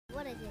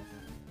What is this?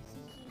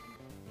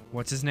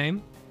 What's his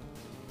name?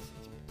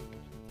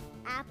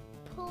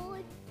 Apple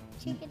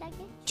chicken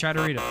nugget? Try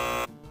to read it.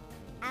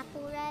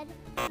 Apple red.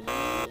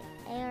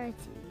 E-A-R-T.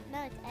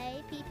 No, it's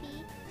A-P-P-E-R.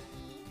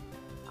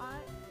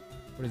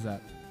 What is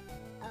that?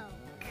 Oh.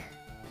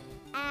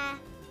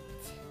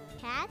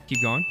 Cat.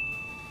 Keep going.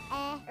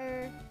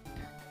 Ear.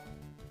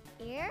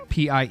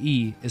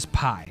 P-I-E is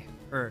pie.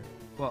 Or,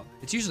 well,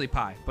 it's usually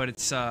pie, but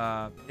it's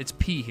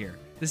P here.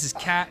 This is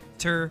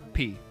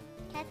Caterpie.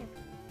 Caterpie.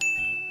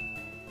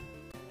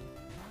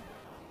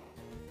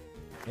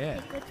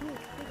 Yeah.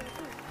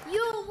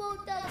 You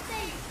won't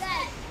think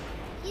that.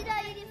 He's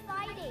not even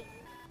fighting.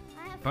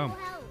 I have full Boom.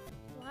 health.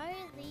 Why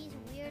are these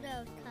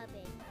weirdos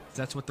coming?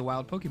 That's what the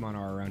wild Pokemon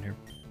are around here.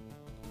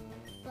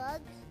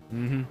 Bugs?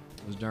 Mm-hmm.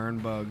 Those darn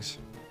bugs.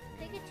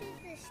 Pikachu's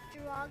the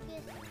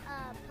strongest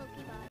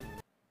Pokemon.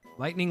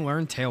 Lightning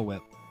learn Tail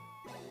Whip.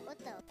 What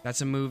the?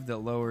 That's a move that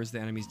lowers the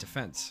enemy's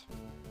defense.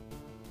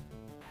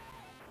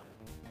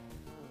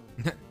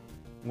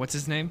 What's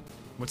his name?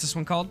 What's this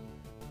one called?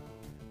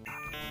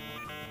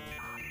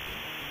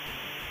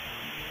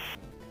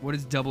 What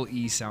does double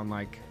E sound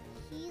like?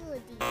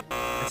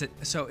 That's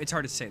so it's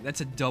hard to say.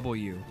 That's a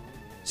W.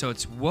 So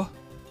it's W,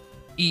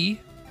 E,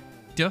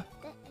 D,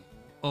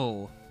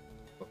 O.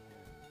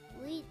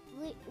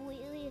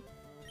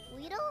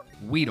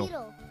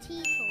 Weedle.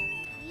 He's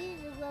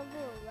level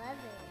 11.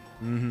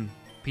 Mm-hmm.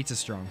 Pizza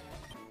strong.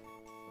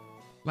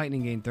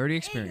 Lightning gained 30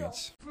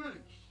 experience.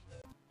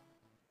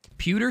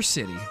 Pewter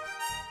City.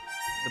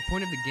 The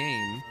point of the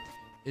game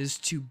is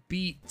to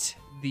beat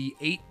the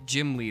 8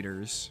 gym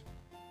leaders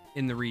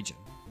in the region.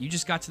 You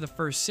just got to the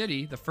first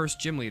city. The first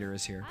gym leader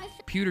is here.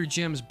 Pewter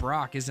Gym's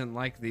Brock isn't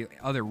like the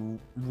other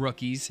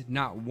rookies,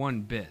 not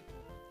one bit.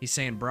 He's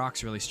saying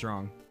Brock's really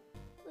strong.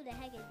 Who the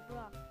heck is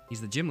Brock?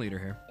 He's the gym leader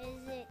here.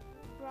 Is it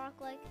Brock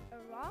like a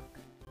rock?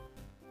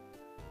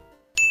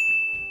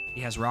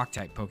 He has rock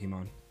type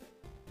Pokemon.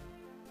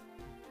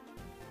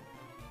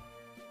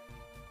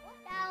 What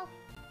now?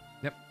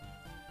 Yep.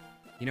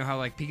 You know how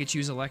like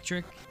Pikachu's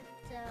electric?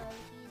 So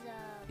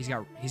He's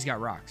got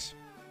rocks.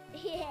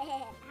 Yeah,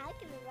 how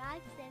can the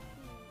rocks defeat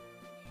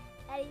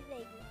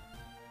anything?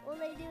 All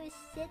they do is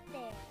sit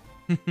there.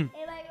 Am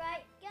I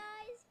right,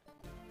 guys?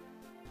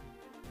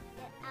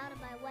 Get out of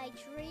my way,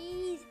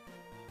 trees.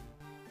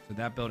 So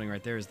that building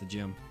right there is the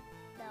gym.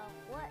 So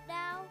what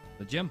now?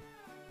 The gym.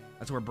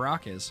 That's where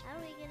Brock is. How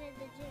do we get in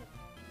the gym?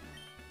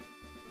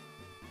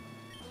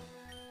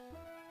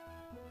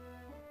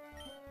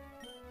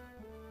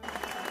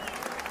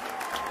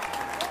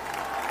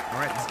 All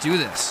right, let's do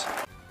this.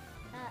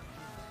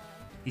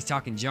 He's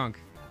talking junk.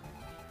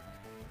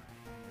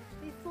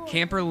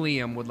 Camper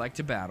Liam would like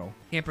to battle.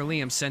 Camper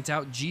Liam sent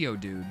out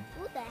Geodude.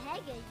 Who the heck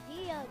is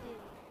Geodude?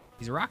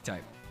 He's a rock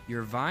type.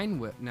 Your Vine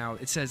Whip, now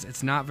it says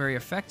it's not very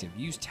effective.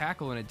 You used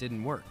Tackle and it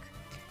didn't work.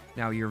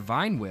 Now your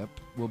Vine Whip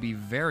will be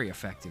very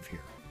effective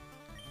here.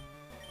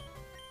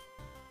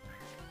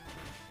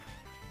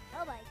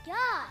 Oh my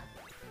god!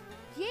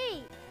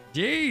 Gee!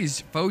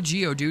 Jeez, faux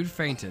Geodude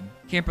fainted.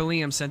 Camper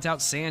Liam sent out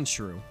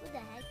Sandshrew. Who the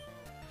heck?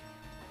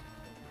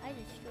 I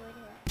destroyed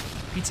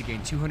him. Pizza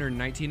gained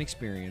 219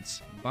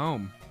 experience.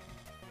 Boom.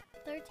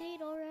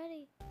 13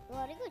 already. Well,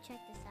 I gotta go check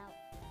this out.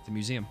 It's a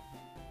museum.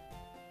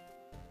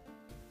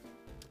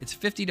 It's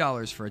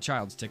 $50 for a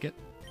child's ticket.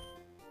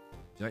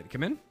 Would you like to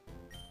come in?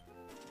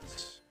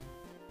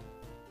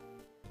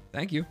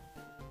 Thank you.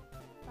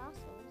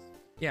 Fossils.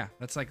 Yeah,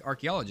 that's like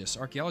archaeologists.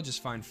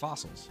 Archaeologists find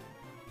fossils.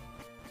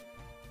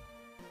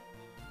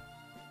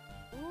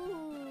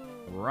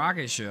 Ooh.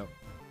 Rocket ship.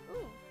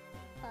 Ooh.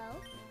 Oh.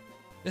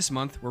 This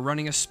month, we're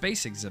running a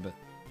space exhibit.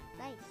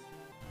 Nice.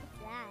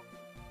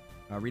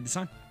 What's that? Read the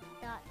sign.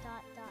 Dot,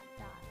 dot, dot,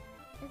 dot.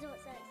 That's what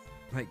it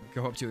says. Like,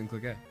 go up to it and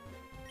click A.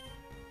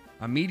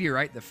 A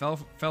meteorite that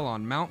fell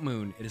on Mount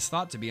Moon. It is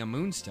thought to be a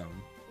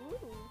moonstone. Ooh.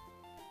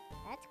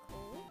 That's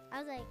cool. I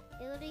was like,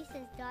 it literally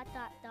says dot,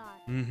 dot, dot.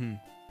 Mm-hmm.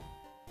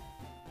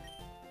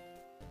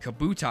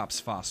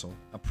 Kabutops fossil.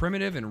 A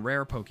primitive and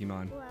rare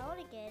Pokemon. Ooh, I want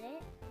to get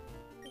it.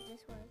 What's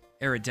this one?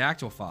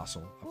 Aerodactyl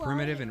fossil. A Ooh,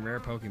 primitive and rare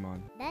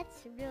Pokemon.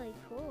 That's really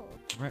cool.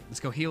 All right, let's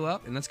go heal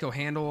up and let's go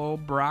handle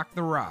old Brock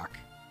the Rock.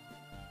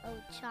 Oh,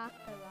 Chalk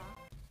the Rock.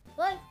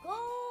 Let's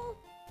go!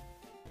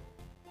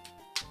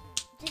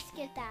 Just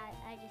skip that.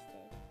 I just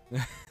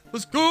did.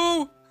 Let's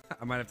go!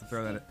 I might have to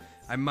throw that in.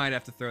 I might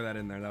have to throw that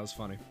in there. That was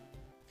funny.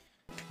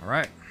 All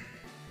right.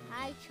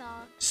 Hi,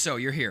 Chalk. So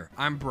you're here.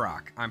 I'm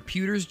Brock. I'm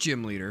Pewter's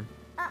gym leader.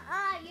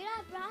 You're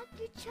not Brock,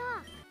 you're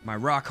Chalk. My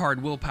rock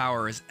hard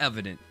willpower is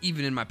evident,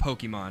 even in my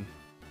Pokemon.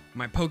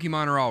 My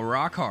Pokemon are all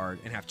rock hard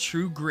and have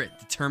true grit,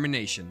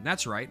 determination.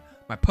 That's right.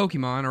 My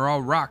Pokemon are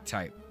all rock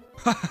type.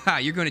 Haha,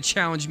 you're going to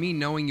challenge me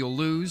knowing you'll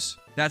lose?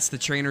 That's the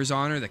trainer's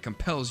honor that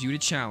compels you to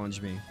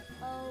challenge me.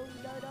 Oh,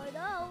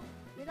 no.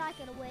 You're not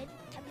gonna win.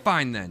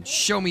 Fine then,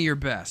 show me your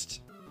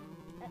best.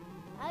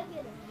 I'm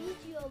gonna beat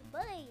you a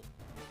blade.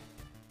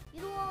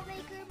 You don't want to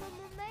make her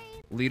a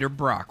main? Leader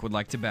Brock would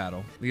like to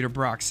battle. Leader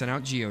Brock sent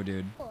out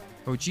Geodude.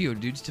 Oh,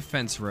 Geodude's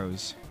defense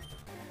rose.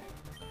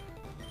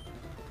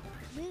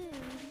 Moon.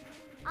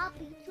 I'll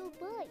beat your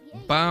butt. Yeah,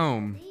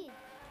 Boom.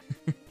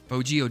 you Oh,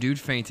 Geodude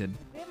fainted.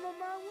 Grandmama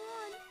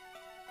won.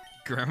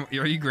 Grandma,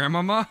 are you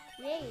Grandmama?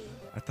 Yeah.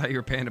 I thought you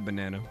were Panda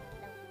Banana. No.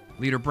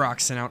 Leader Brock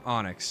sent out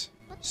Onyx.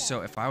 What the?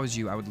 So if I was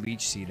you, I would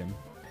Leech Seed him.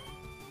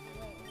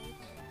 Wait.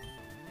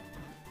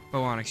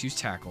 Bo Onyx used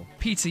Tackle.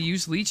 Pizza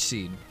used Leech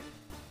Seed.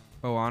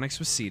 Bo Onyx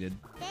was seeded.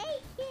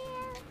 Thank you.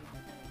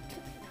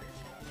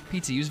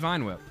 Pizza used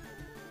Vine Whip.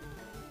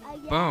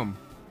 Yeah. Boom.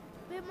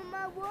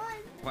 Grandmama won.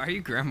 Why are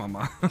you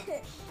Grandmama? I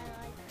like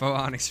Bo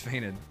Onyx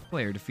fainted.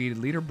 Player defeated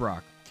Leader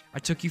Brock. I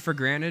took you for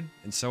granted,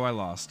 and so I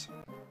lost.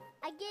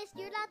 I guess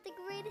you're not the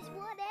greatest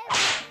one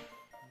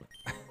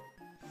ever.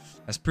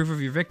 As proof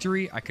of your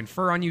victory, I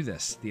confer on you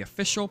this, the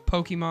official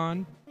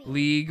Pokemon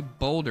League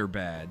Boulder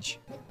Badge.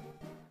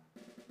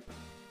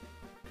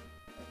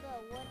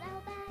 What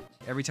now,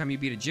 badge? Every time you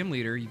beat a gym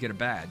leader, you get a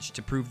badge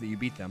to prove that you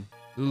beat them.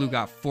 Lulu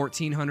got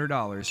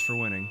 $1,400 for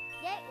winning.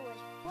 Yeah,